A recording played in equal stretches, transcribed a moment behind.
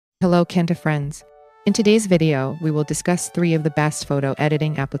Hello Kenta friends. In today's video, we will discuss 3 of the best photo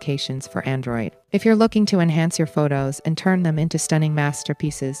editing applications for Android. If you're looking to enhance your photos and turn them into stunning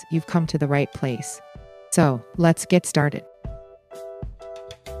masterpieces, you've come to the right place. So, let's get started.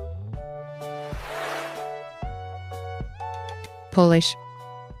 Polish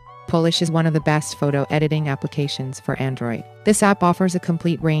is one of the best photo editing applications for Android. This app offers a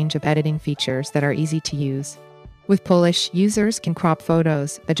complete range of editing features that are easy to use. With Polish, users can crop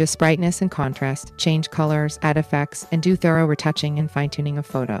photos, adjust brightness and contrast, change colors, add effects, and do thorough retouching and fine-tuning of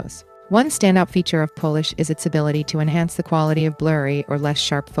photos. One standout feature of Polish is its ability to enhance the quality of blurry or less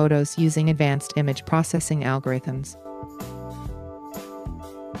sharp photos using advanced image processing algorithms.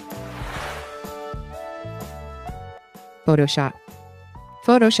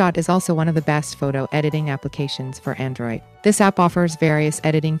 Photoshot is also one of the best photo editing applications for Android. This app offers various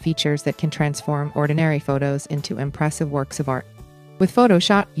editing features that can transform ordinary photos into impressive works of art. With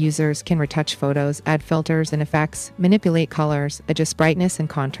Photoshot, users can retouch photos, add filters and effects, manipulate colors, adjust brightness and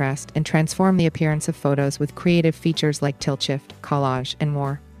contrast, and transform the appearance of photos with creative features like tilt shift, collage, and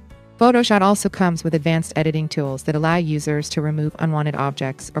more. Photoshot also comes with advanced editing tools that allow users to remove unwanted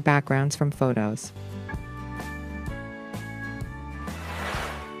objects or backgrounds from photos.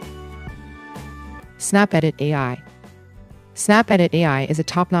 Snap-Edit AI. Snap-Edit AI is a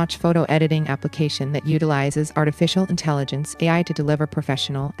top-notch photo editing application that utilizes artificial intelligence AI to deliver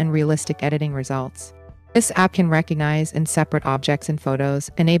professional and realistic editing results. This app can recognize and separate objects in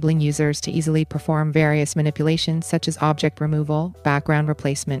photos, enabling users to easily perform various manipulations such as object removal, background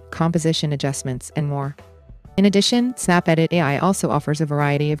replacement, composition adjustments, and more. In addition, Snap-Edit AI also offers a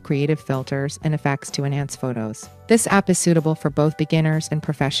variety of creative filters and effects to enhance photos. This app is suitable for both beginners and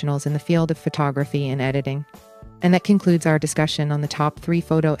professionals in the field of photography and editing. And that concludes our discussion on the top 3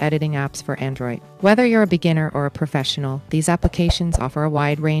 photo editing apps for Android. Whether you're a beginner or a professional, these applications offer a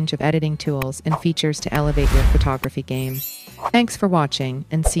wide range of editing tools and features to elevate your photography game. Thanks for watching,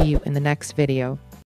 and see you in the next video.